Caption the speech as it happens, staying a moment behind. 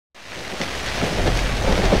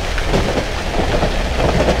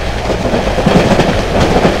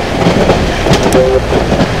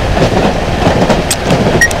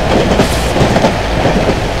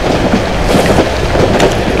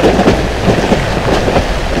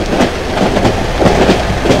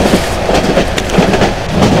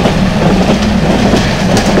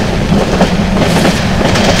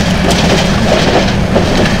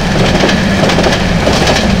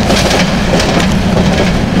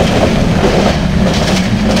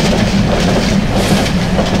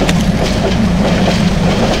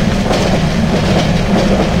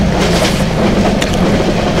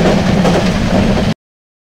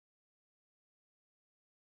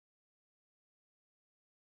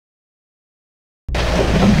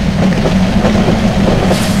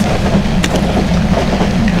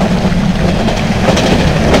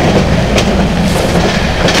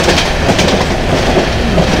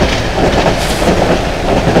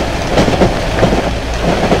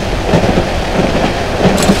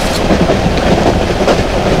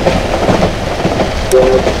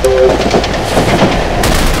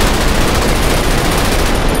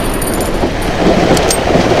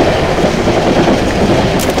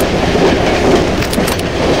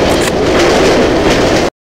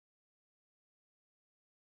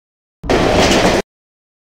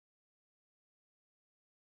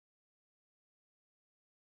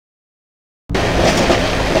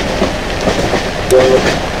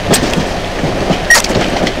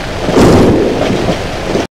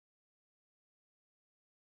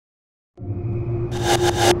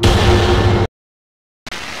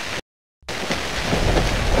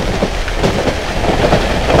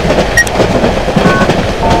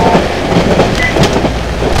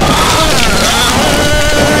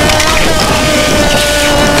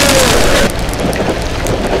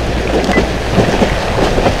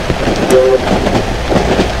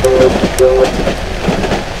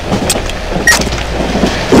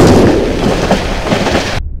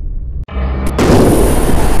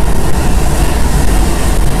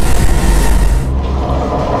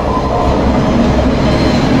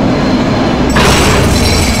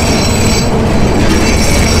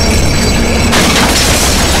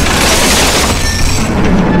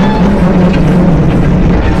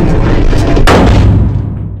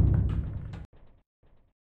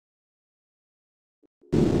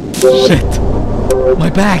Shit!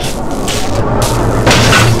 My bag!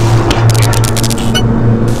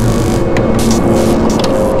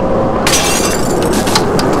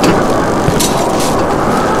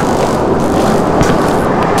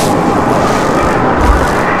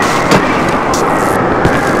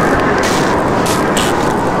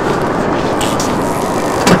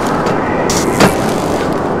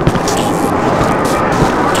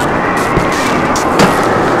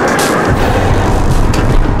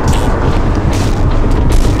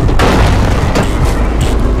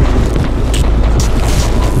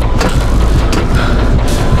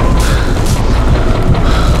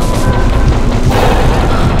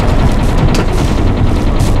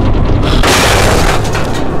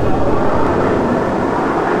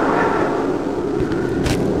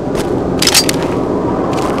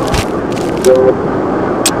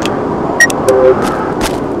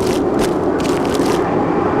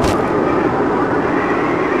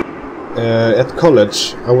 At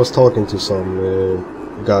college, I was talking to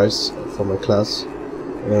some guys from my class,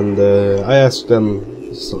 and I asked them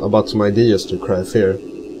about some ideas to cry fear.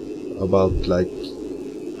 About like,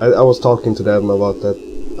 I was talking to them about that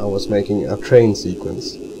I was making a train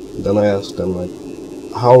sequence. Then I asked them like,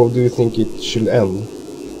 how do you think it should end?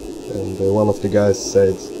 And one of the guys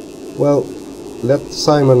said, well, let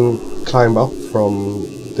Simon climb up from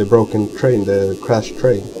the broken train, the crashed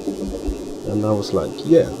train. And I was like,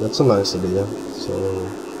 yeah, that's a nice idea. So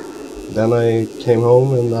then I came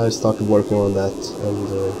home and I started working on that,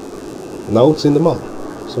 and now it's in the mud.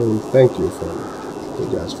 So thank you for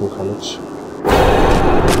the guys from college.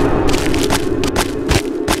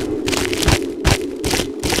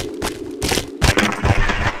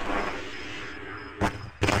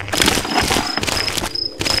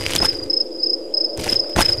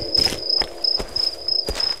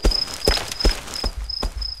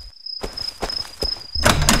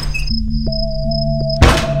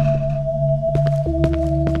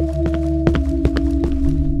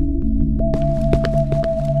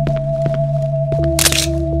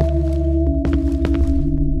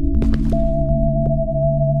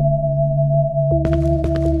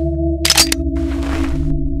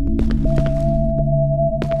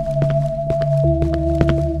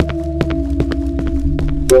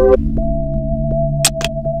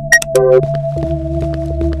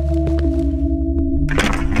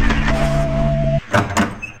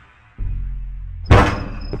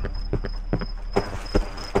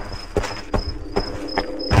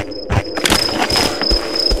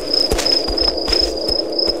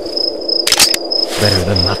 Better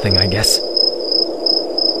than nothing, I guess.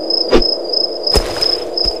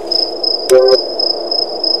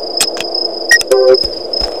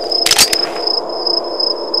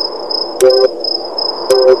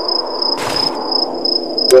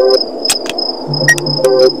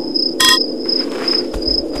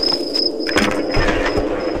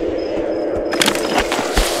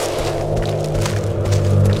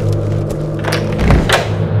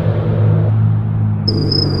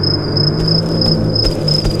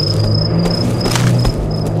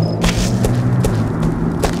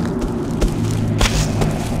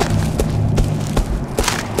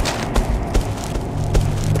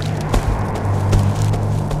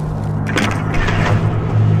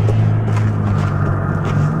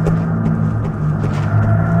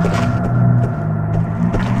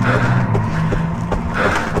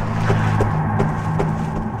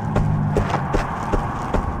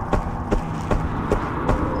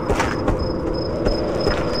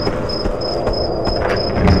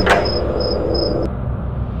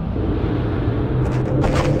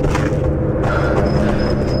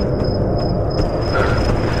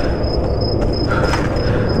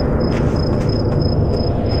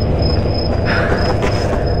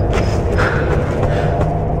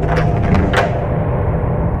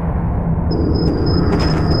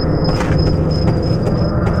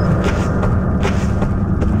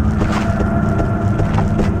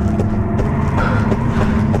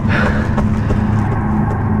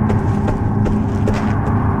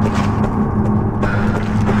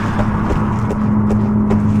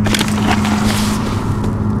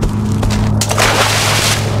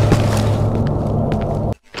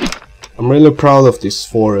 really proud of this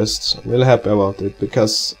forest. I'm really happy about it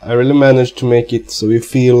because I really managed to make it so you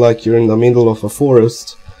feel like you're in the middle of a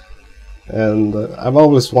forest. And I've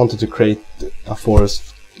always wanted to create a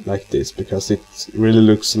forest like this because it really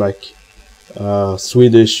looks like a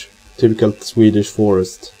typical Swedish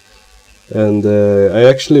forest. And I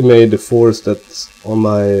actually made a forest that's on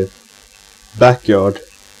my backyard.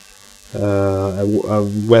 I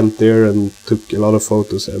went there and took a lot of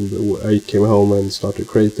photos, and I came home and started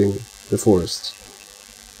creating the forest.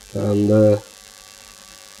 And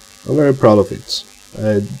I'm very proud of it.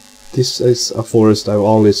 This is a forest I've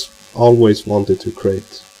always wanted to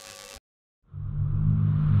create.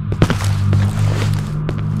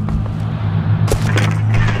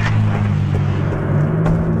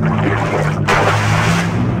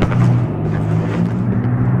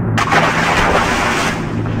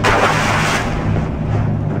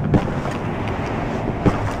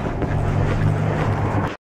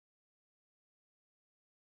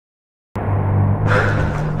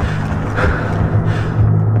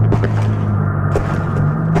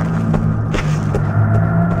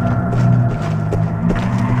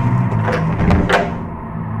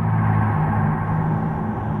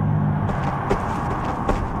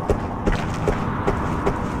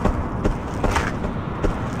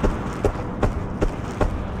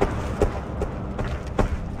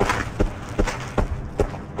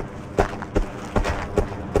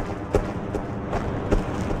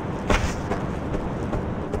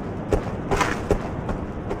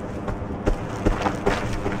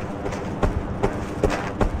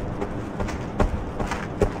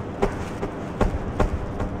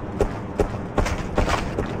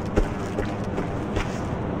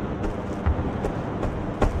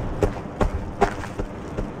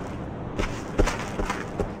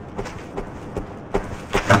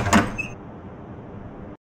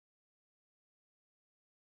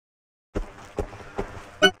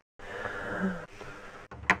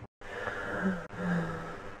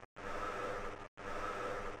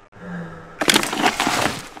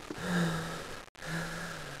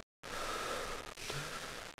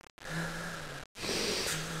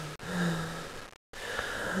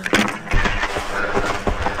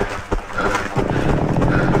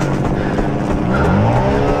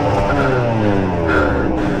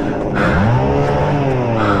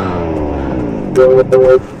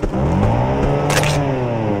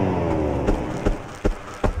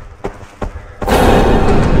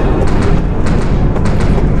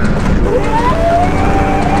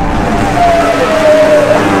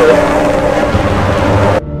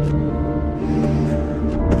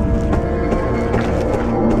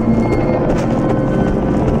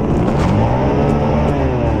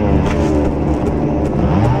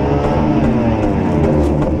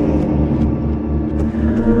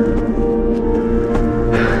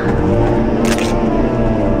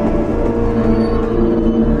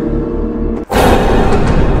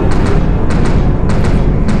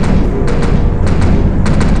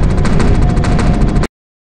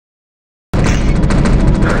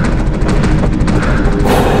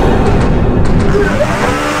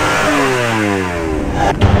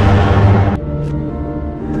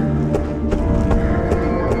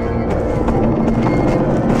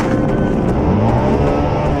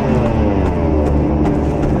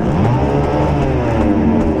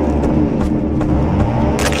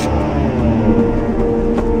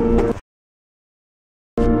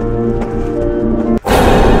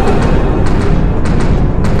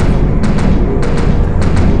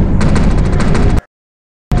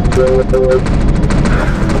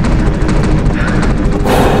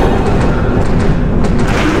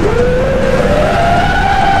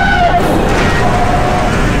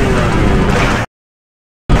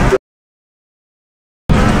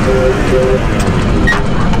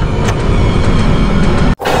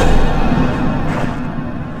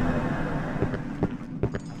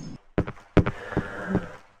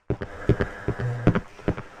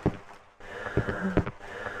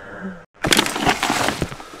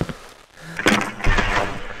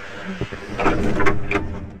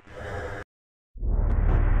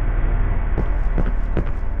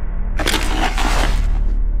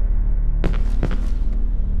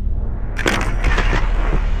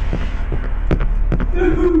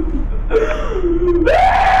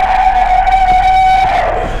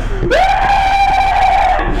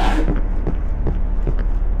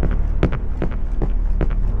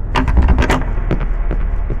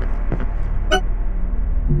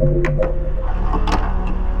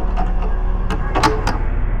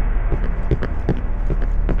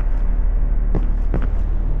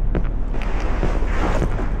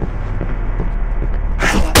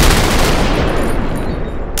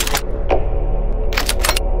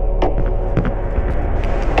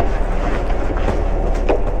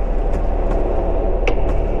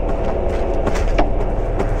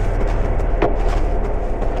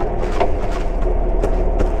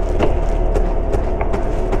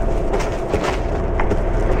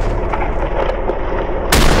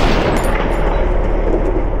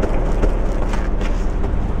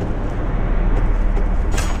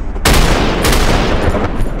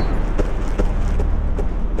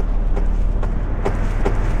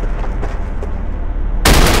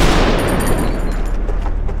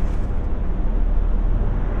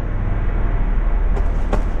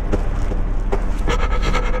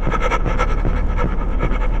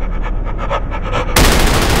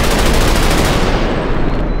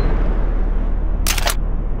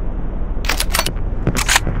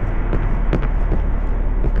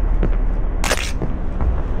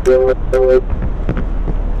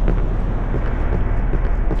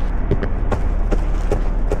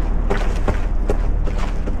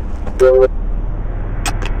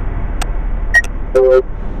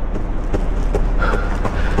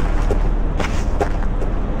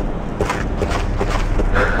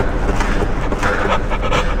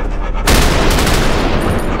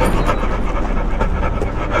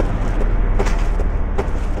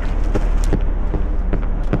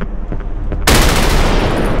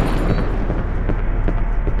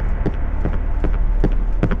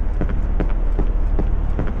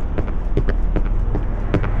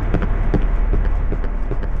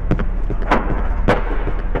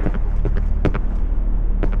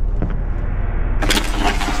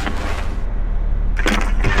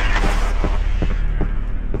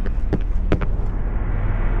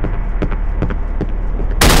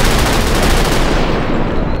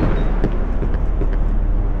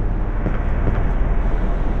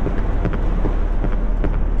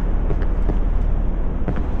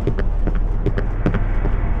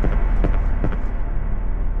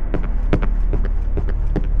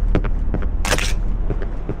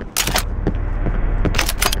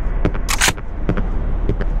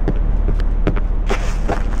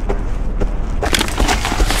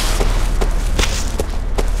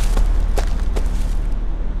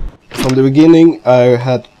 From the beginning, I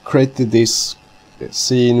had created this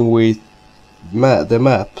scene with the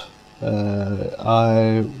map.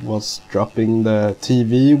 I was dropping the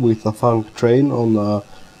TV with a funk train on a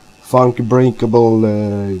funk breakable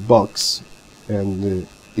box, and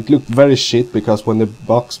it looked very shit because when the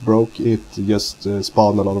box broke, it just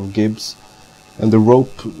spawned a lot of gibs, and the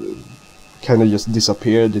rope kind of just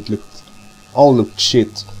disappeared. It all looked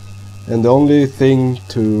shit. And the only thing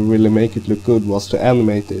to really make it look good was to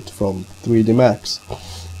animate it from 3D Max.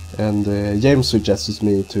 And James suggested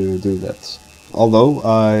me to do that. Although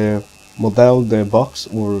I modeled the box,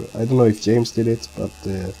 or I don't know if James did it, but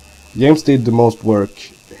James did the most work.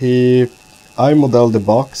 I modeled the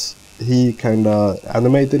box, he kinda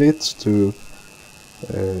animated it to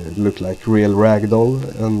look like real ragdoll,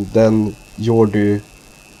 and then Jordi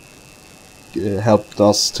helped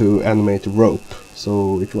us to animate the rope.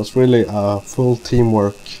 So it was really a full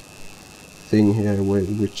teamwork thing here,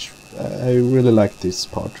 which I really liked this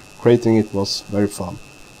part. Creating it was very fun.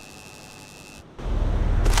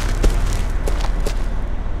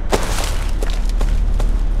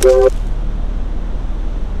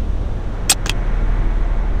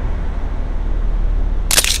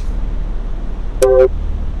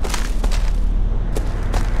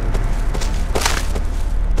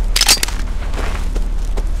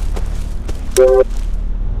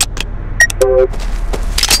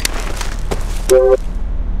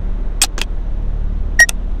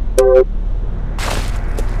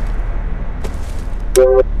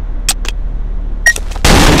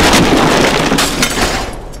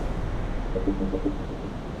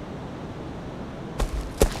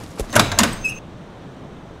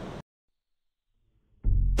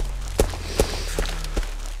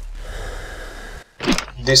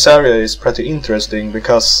 This area is pretty interesting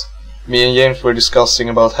because me and James were discussing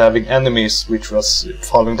about having enemies which was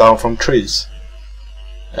falling down from trees,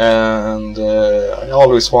 and I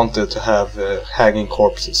always wanted to have hanging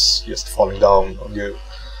corpses just falling down on you.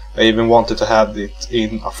 I even wanted to have it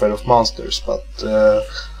in Afraid of Monsters, but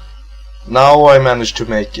now I managed to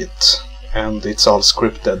make it, and it's all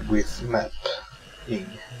scripted with mapping.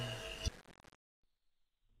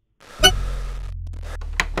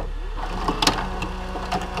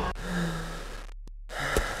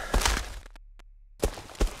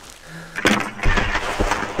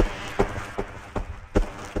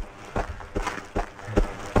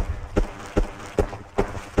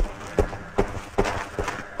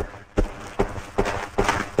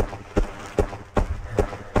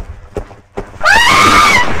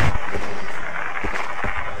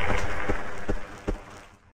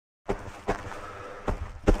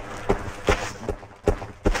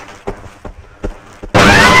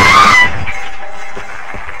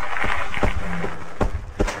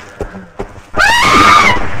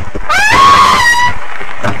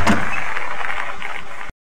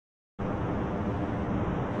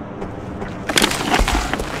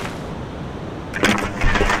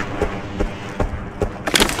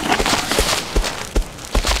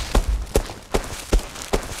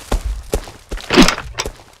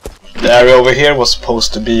 The area over here was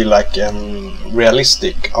supposed to be like a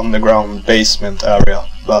realistic underground basement area,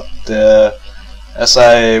 but as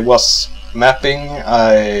I was mapping,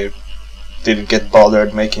 I didn't get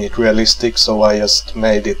bothered making it realistic, so I just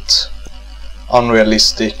made it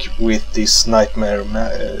unrealistic with this nightmare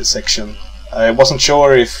section. I wasn't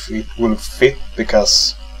sure if it will fit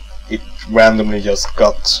because it randomly just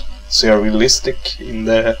got surrealistic in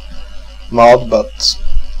the mod, but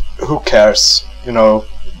who cares? You know,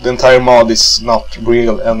 the entire mod is not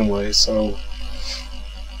real anyway, so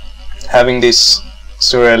having this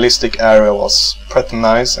surrealistic area was pretty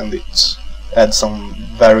nice, and it adds some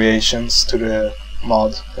variations to the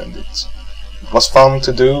mod, and it was fun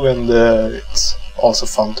to do, and it's also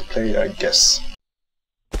fun to play, I guess.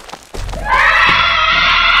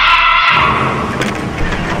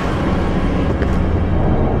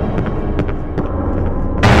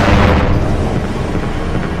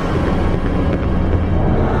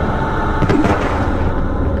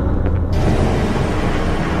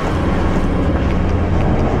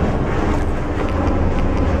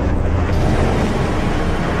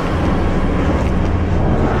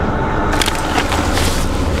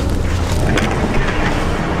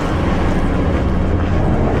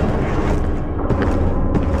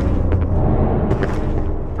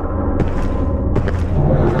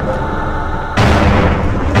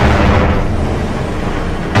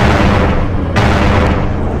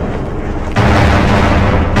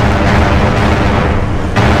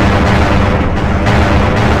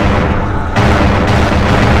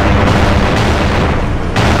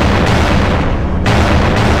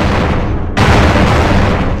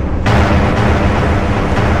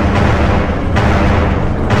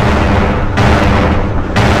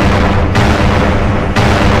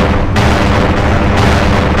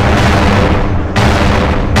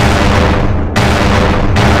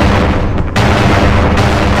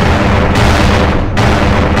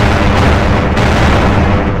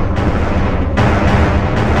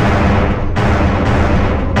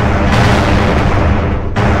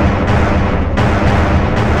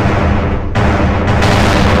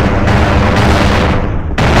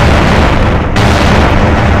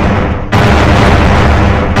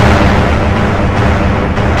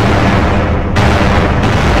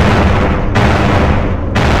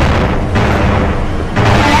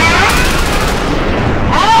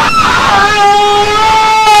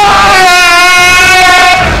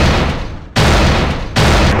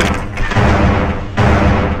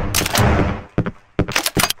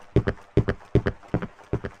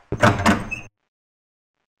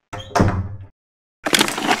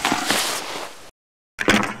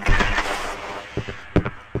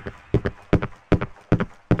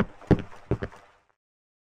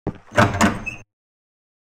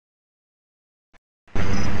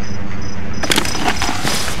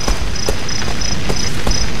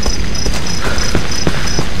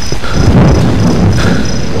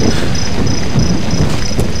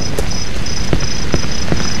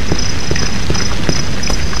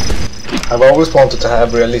 I've always wanted to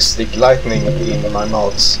have realistic lightning in my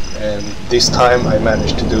mods, and this time I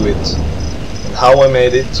managed to do it. And how I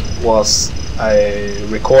made it was I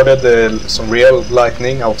recorded some real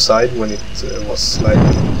lightning outside when it was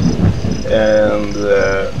lightning, and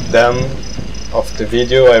then of the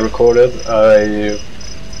video I recorded I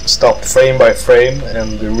stopped frame by frame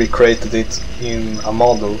and recreated it in a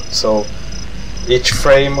model. So each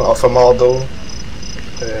frame of a model,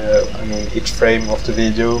 each frame of the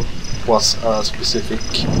video was a specific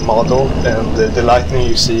model, and the lightning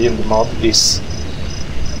you see in the mod is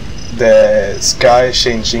the sky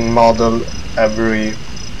changing model every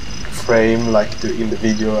frame, like in the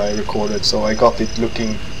video I recorded. So I got it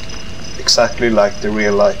looking exactly like the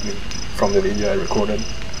real lightning from the video I recorded,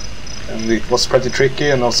 and it was pretty tricky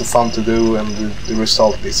and also fun to do, and the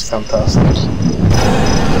result is fantastic.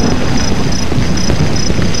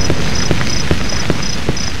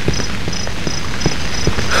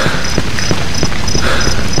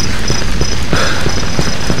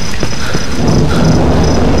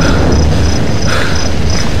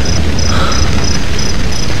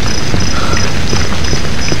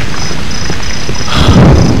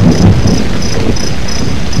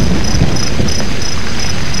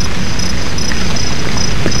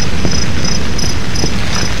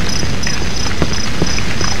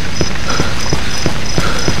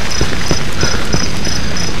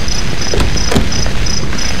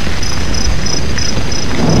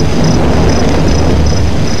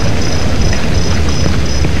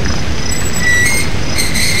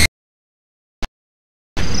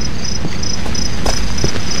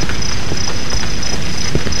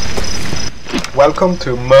 Welcome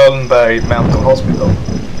to Mölnberg Mental Hospital.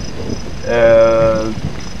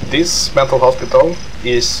 This mental hospital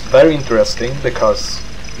is very interesting because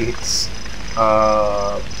it's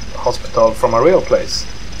a hospital from a real place,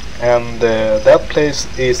 and that place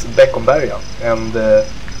is Beckomberga, and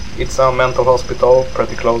it's a mental hospital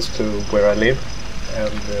pretty close to where I live,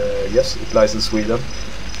 and yes, it lies in Sweden.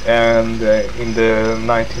 And in the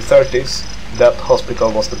 1930s that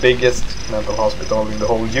hospital was the biggest mental hospital in the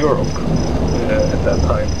whole Europe at that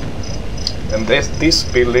time. And this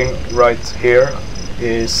building right here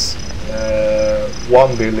is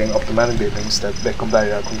one building of the many buildings that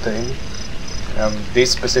Beckomberga contained. And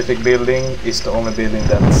this specific building is the only building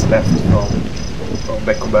that's left from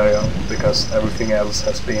Beckomberga, because everything else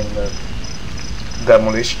has been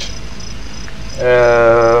demolished.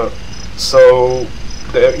 So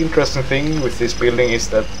the interesting thing with this building is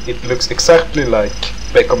that it looks exactly like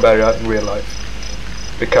Beckomberga in real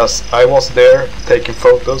life, because I was there taking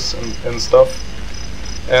photos and stuff,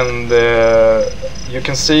 and you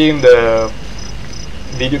can see in the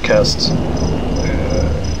videocast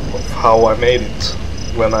of how I made it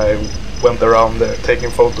when I went around there taking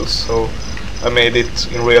photos. So I made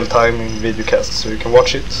it in real time in videocast, so you can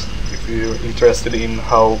watch it if you're interested in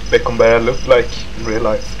how Beckomberga looked like in real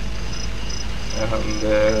life. And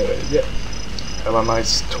yeah, have a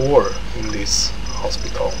nice tour in this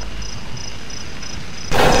hospital.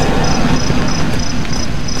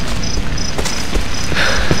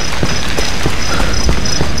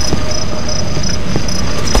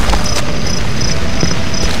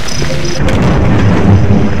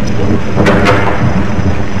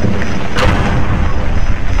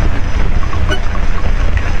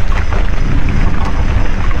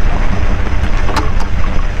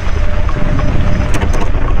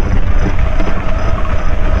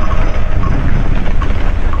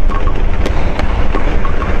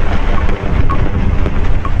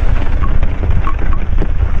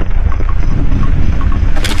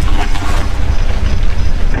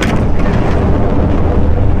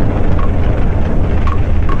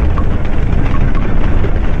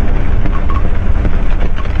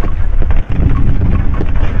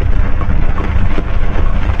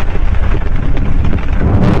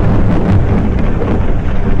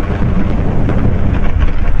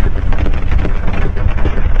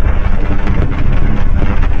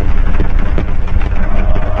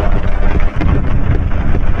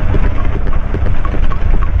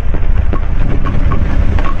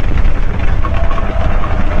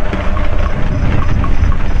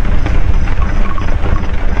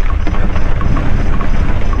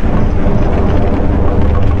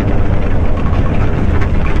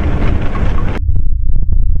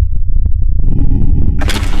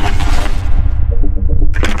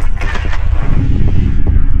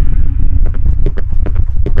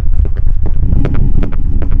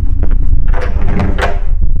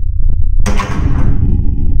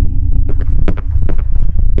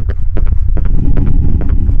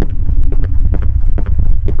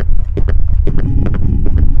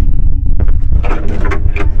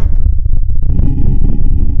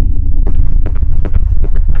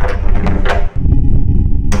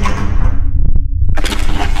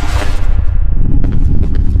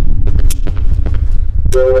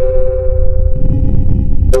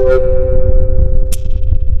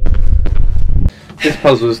 This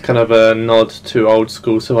puzzle is kind of a nod to old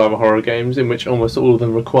school survival horror games, in which almost all of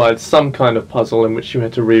them required some kind of puzzle in which you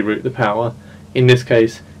had to reroute the power. In this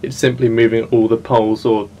case, it's simply moving all the poles,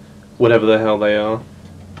 or whatever the hell they are,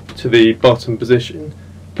 to the bottom position.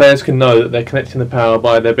 Players can know that they're connecting the power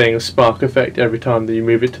by there being a spark effect every time that you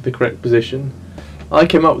move it to the correct position. I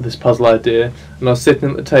came up with this puzzle idea, and I was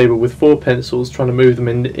sitting at the table with 4 pencils trying to move them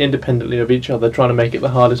independently of each other, trying to make it the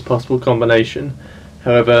hardest possible combination.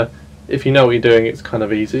 However, if you know what you're doing, it's kind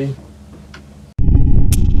of easy.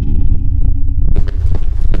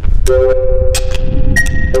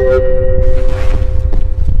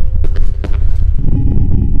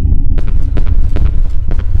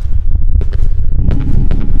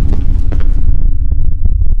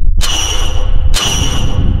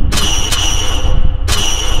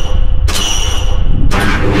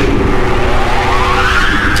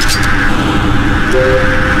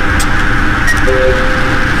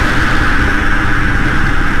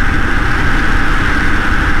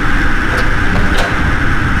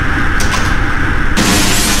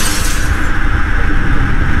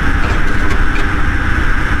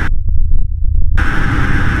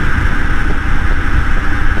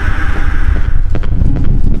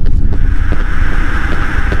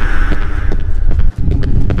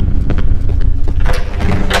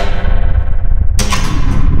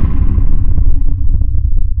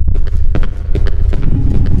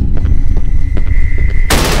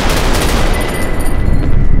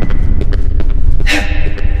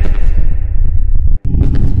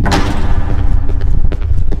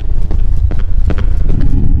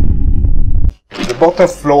 The bottom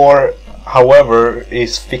floor, however,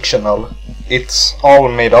 is fictional. It's all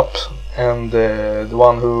made up, and the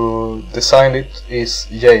one who designed it is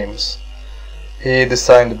James. He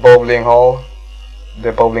designed the bowling hall,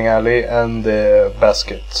 the bowling alley, and the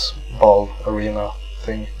basketball arena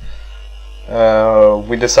thing.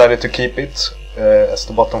 We decided to keep it as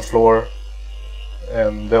the bottom floor,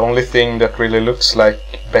 and the only thing that really looks like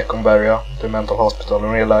Beckomberga, the mental hospital in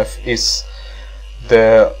real life, is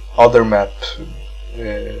the other map,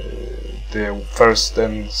 the first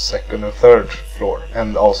and second and third floor,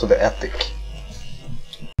 and also the attic.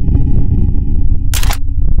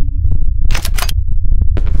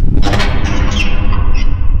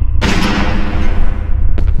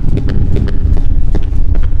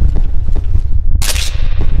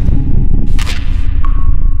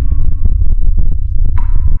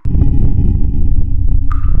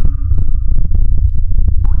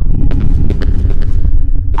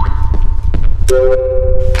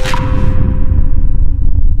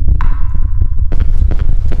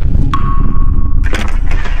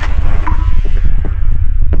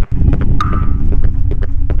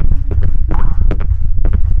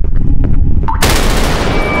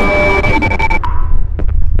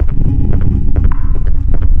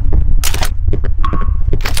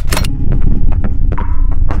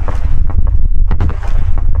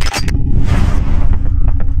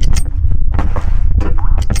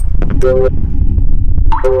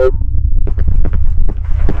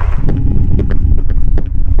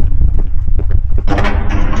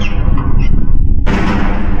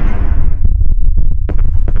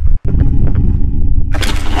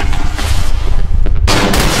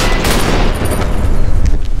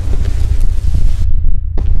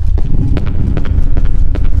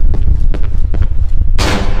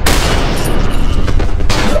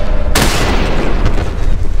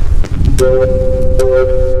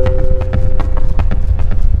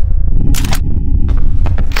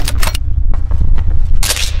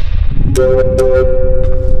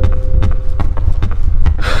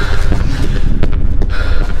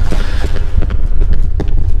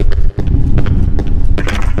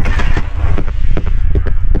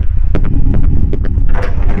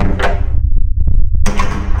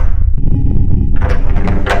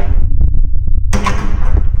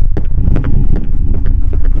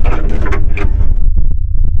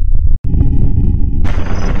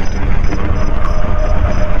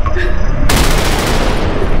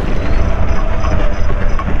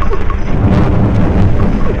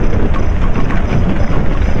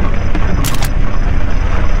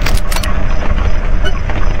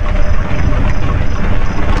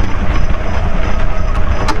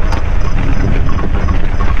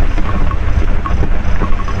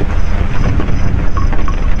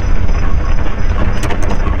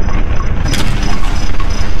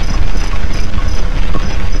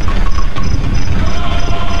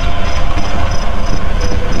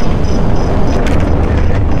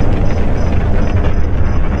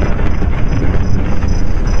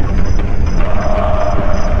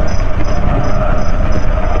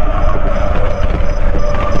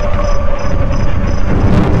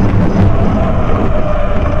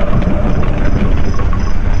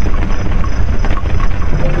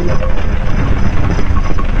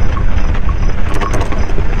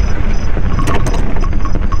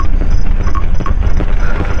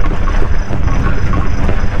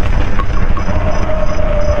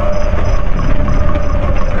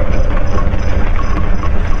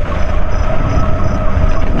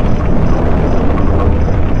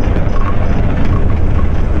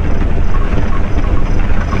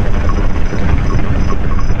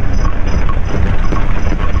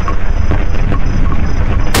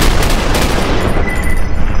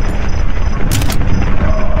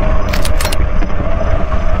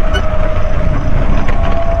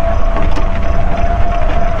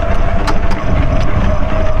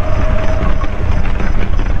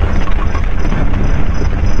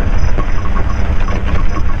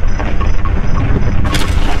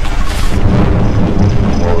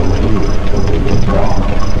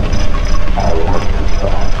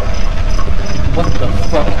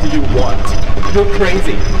 You're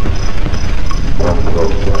crazy.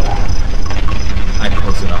 I'm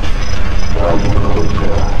close enough.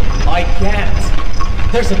 I can't.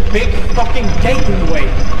 There's a big fucking gate in the way.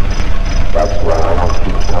 That's why I want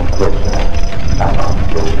you to come closer. I'm not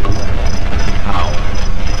closer. How?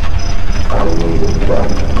 I need it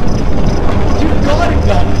done. You got it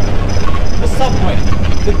done. The subway.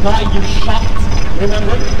 The guy you shot.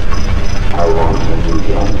 Remember? I want a new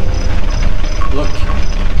gun. Look.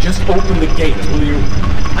 Just open the gate, will you?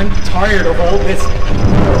 I'm tired of all this.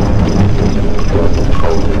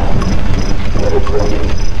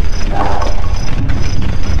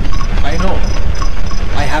 I know.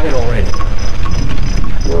 I have it already.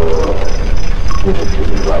 Give it to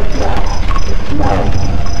me right now.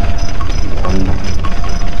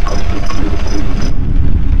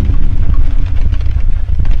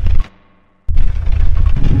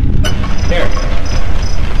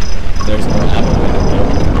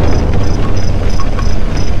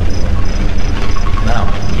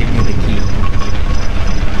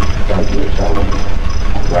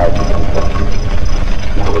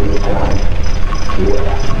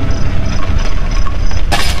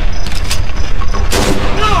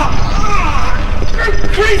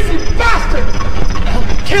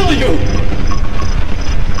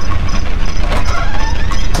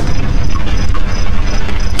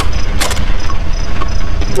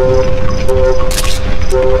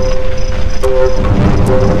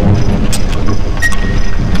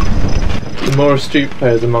 more astute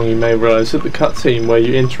players among you may realise that the cutscene where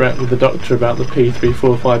you interact with the Doctor about the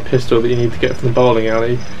P345 pistol that you need to get from the bowling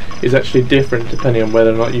alley is actually different depending on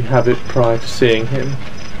whether or not you have it prior to seeing him.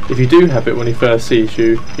 If you do have it when he first sees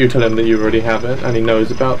you, you tell him that you already have it and he knows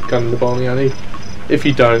about the gun in the bowling alley. If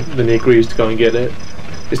you don't, then he agrees to go and get it.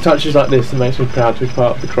 It's touches like this that makes me proud to be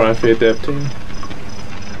part of the Cryofear dev team.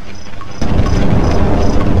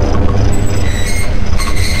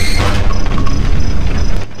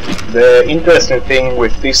 The interesting thing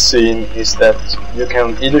with this scene is that you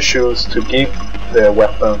can either choose to give the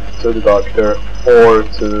weapon to the Doctor or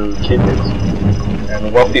to keep it.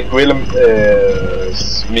 And what it really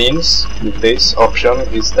means with this option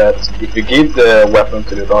is that if you give the weapon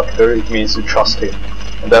to the Doctor, it means you trust him.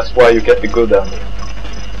 And that's why you get the good ending.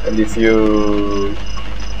 And if you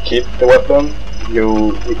keep the weapon,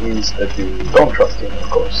 it means that you don't trust him, of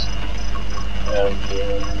course. And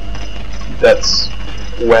that's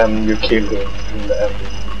when you kill him in the end.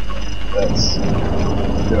 That's,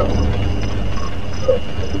 you know.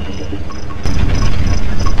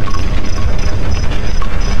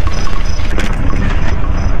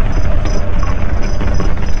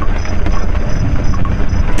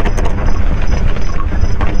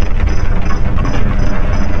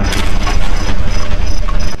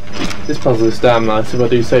 This puzzle is damn nice if I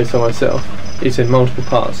do say so myself. It's in multiple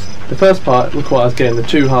parts. The first part requires getting the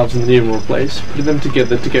two halves in the numeral place, putting them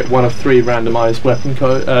together to get one of three randomised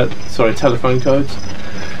telephone codes.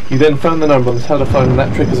 You then phone the number on the telephone and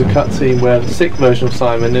that triggers a cutscene where the sick version of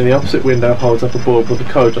Simon in the opposite window holds up a board with a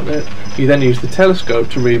code on it. You then use the telescope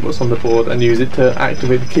to read what's on the board and use it to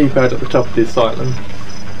activate the keypad at the top of the asylum.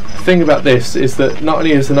 The thing about this is that not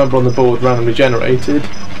only is the number on the board randomly generated,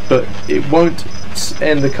 but it won't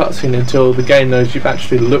end the cutscene until the game knows you've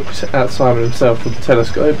actually looked at Simon himself with the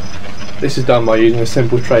telescope. This is done by using a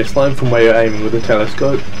simple trace line from where you're aiming with the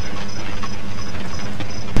telescope.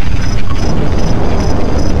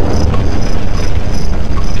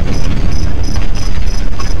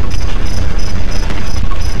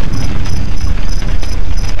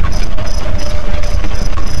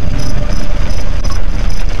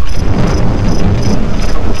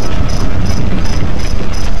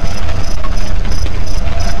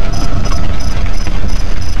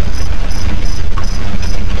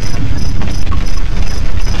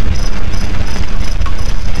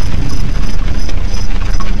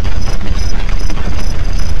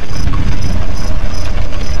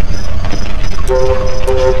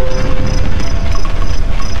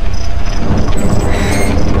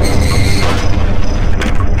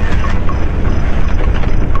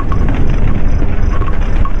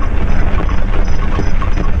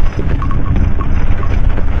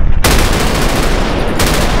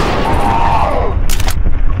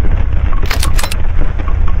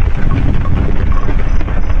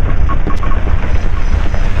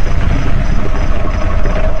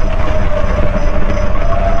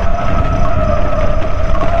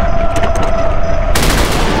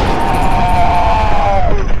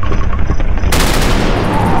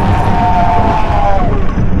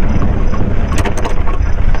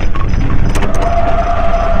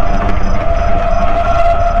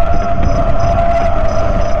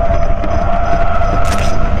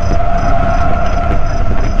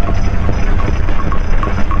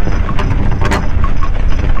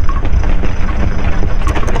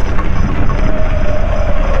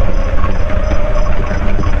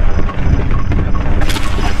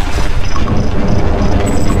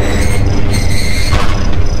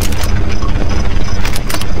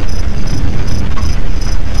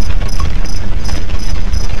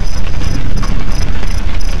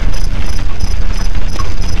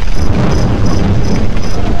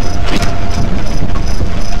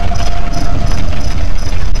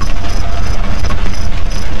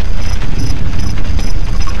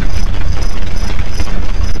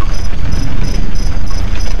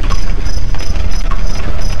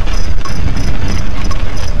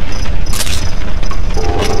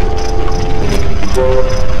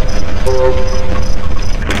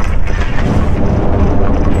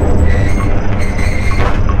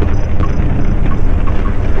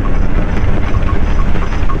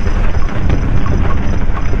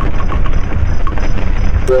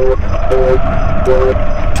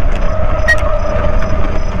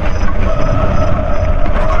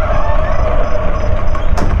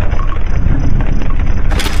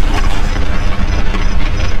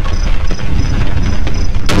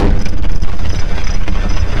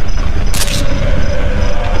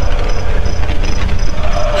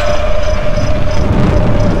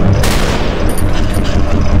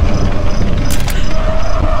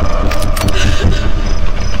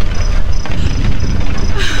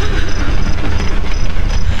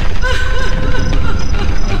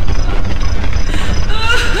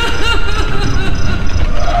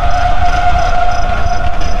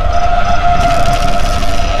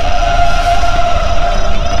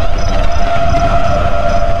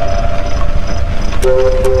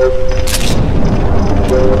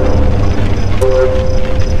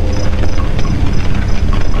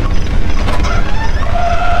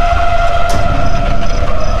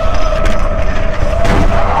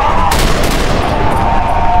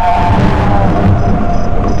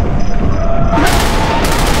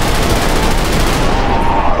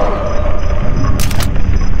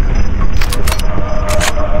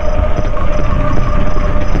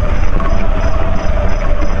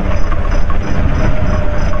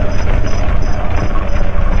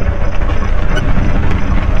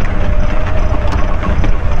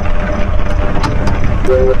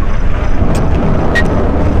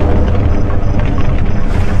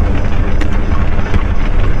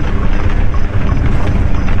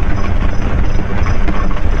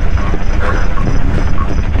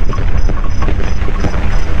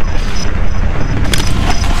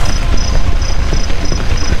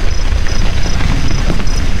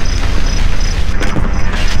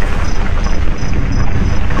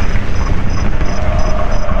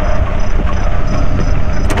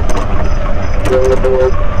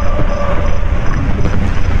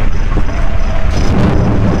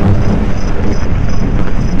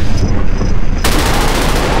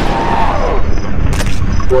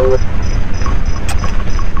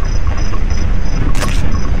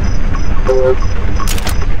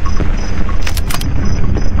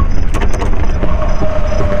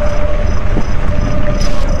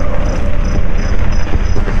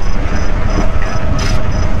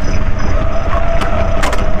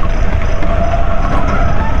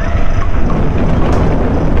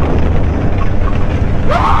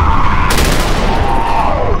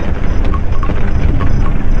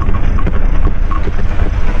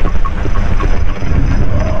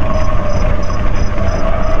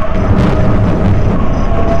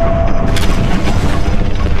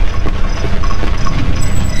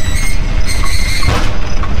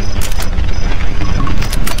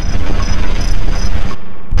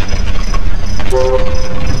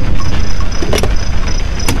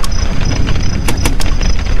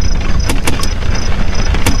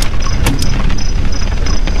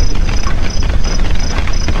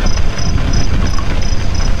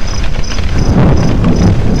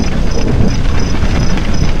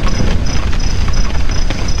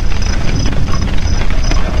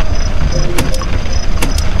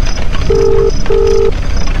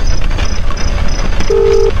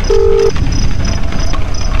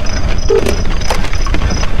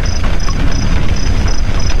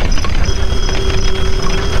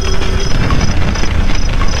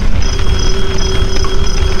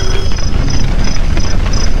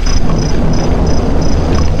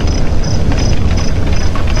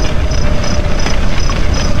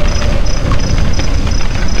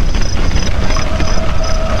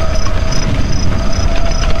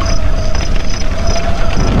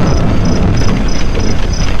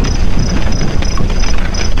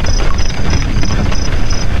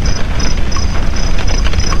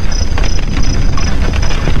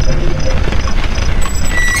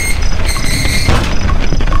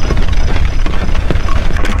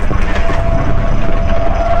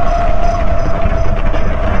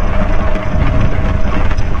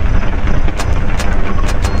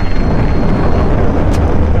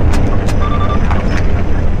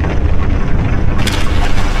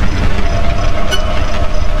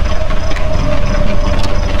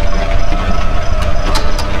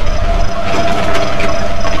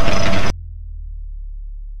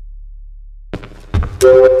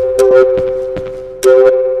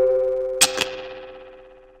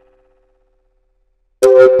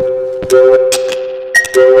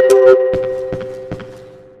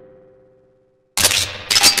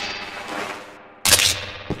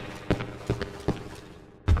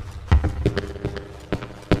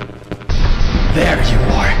 There you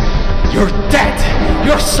are. You're dead.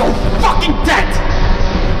 You're so fucking dead.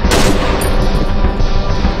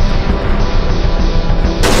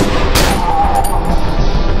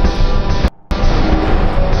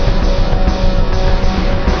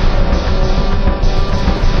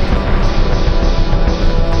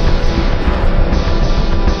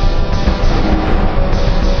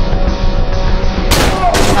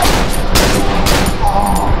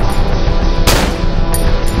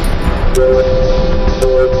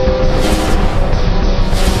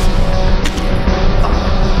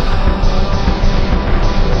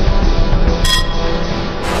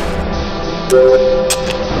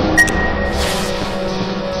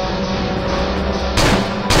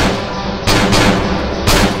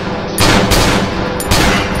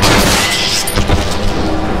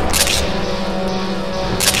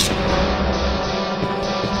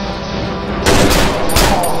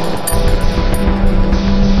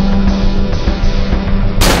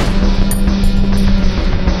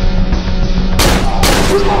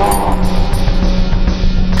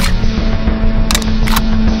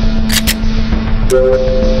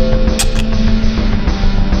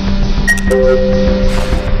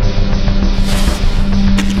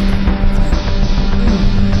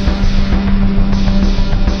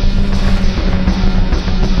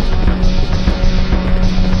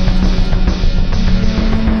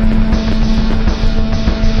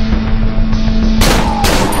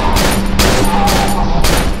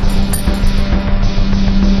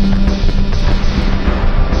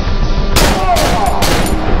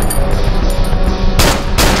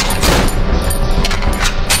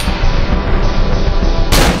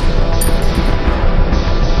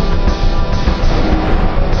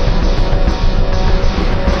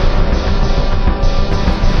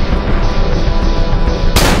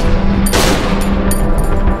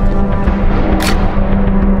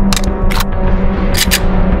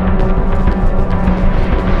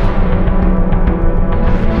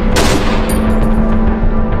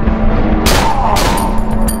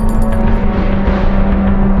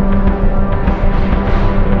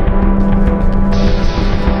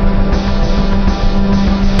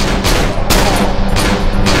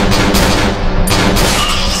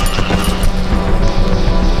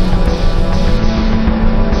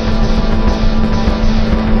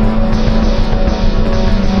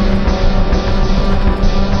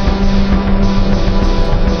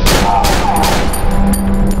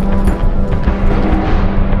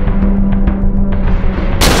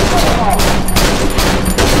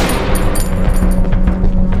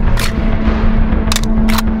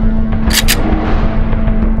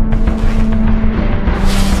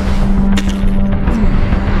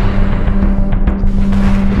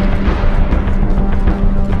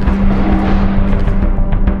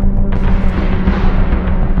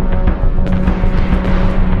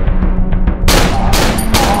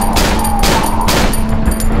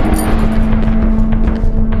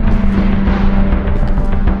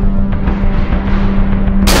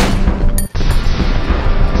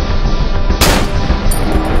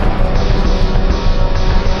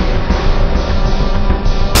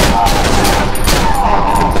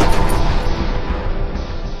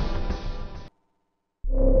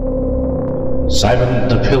 Simon,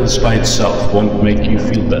 the pills by itself won't make you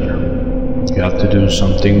feel better. You have to do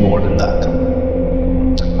something more than that.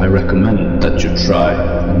 I recommend that you try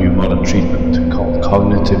a new modern treatment called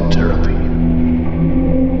cognitive therapy.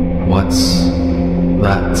 What's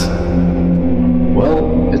that?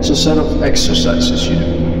 Well, it's a set of exercises you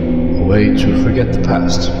do. A way to forget the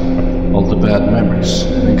past, all the bad memories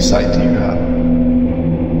and anxiety you have.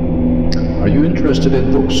 Are you interested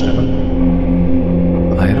in books,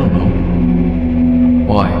 Simon? I don't know.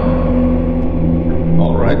 Why?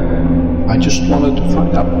 Alright, I just wanted to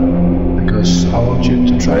find out, because I want you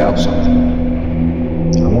to try out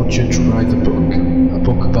something. I want you to write a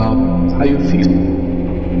book about how you feel.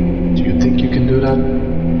 Do you think you can do that?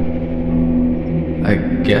 I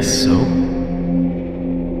guess so.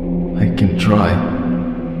 I can try.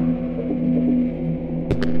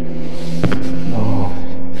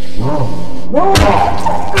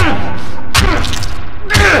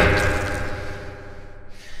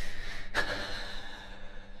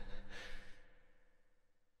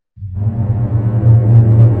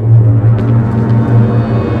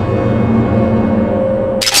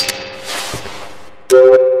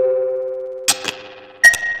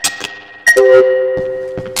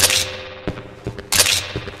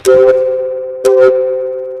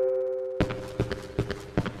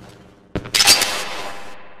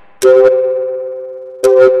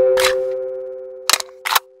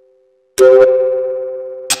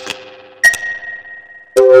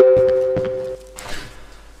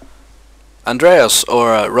 Andreas, or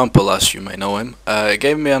Rumpel as you may know him,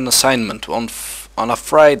 gave me an assignment on a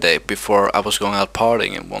Friday before I was going out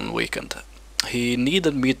partying in one weekend. He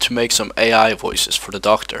needed me to make some AI voices for the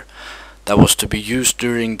doctor that was to be used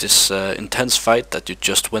during this intense fight that you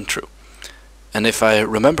just went through. And if I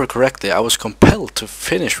remember correctly, I was compelled to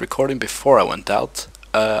finish recording before I went out,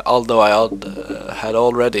 although I had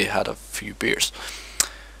already had a few beers.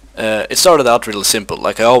 It started out really simple,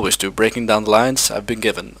 like I always do, breaking down the lines I've been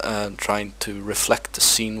given and trying to reflect the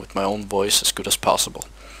scene with my own voice as good as possible.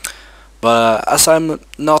 But as I'm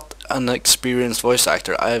not an experienced voice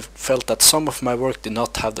actor, I felt that some of my work did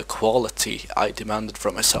not have the quality I demanded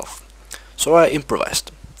from myself. So I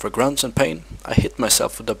improvised. For grunts and pain, I hit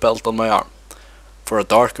myself with a belt on my arm. For a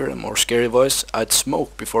darker and more scary voice, I'd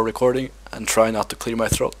smoke before recording and try not to clear my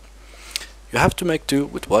throat. You have to make do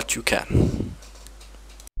with what you can.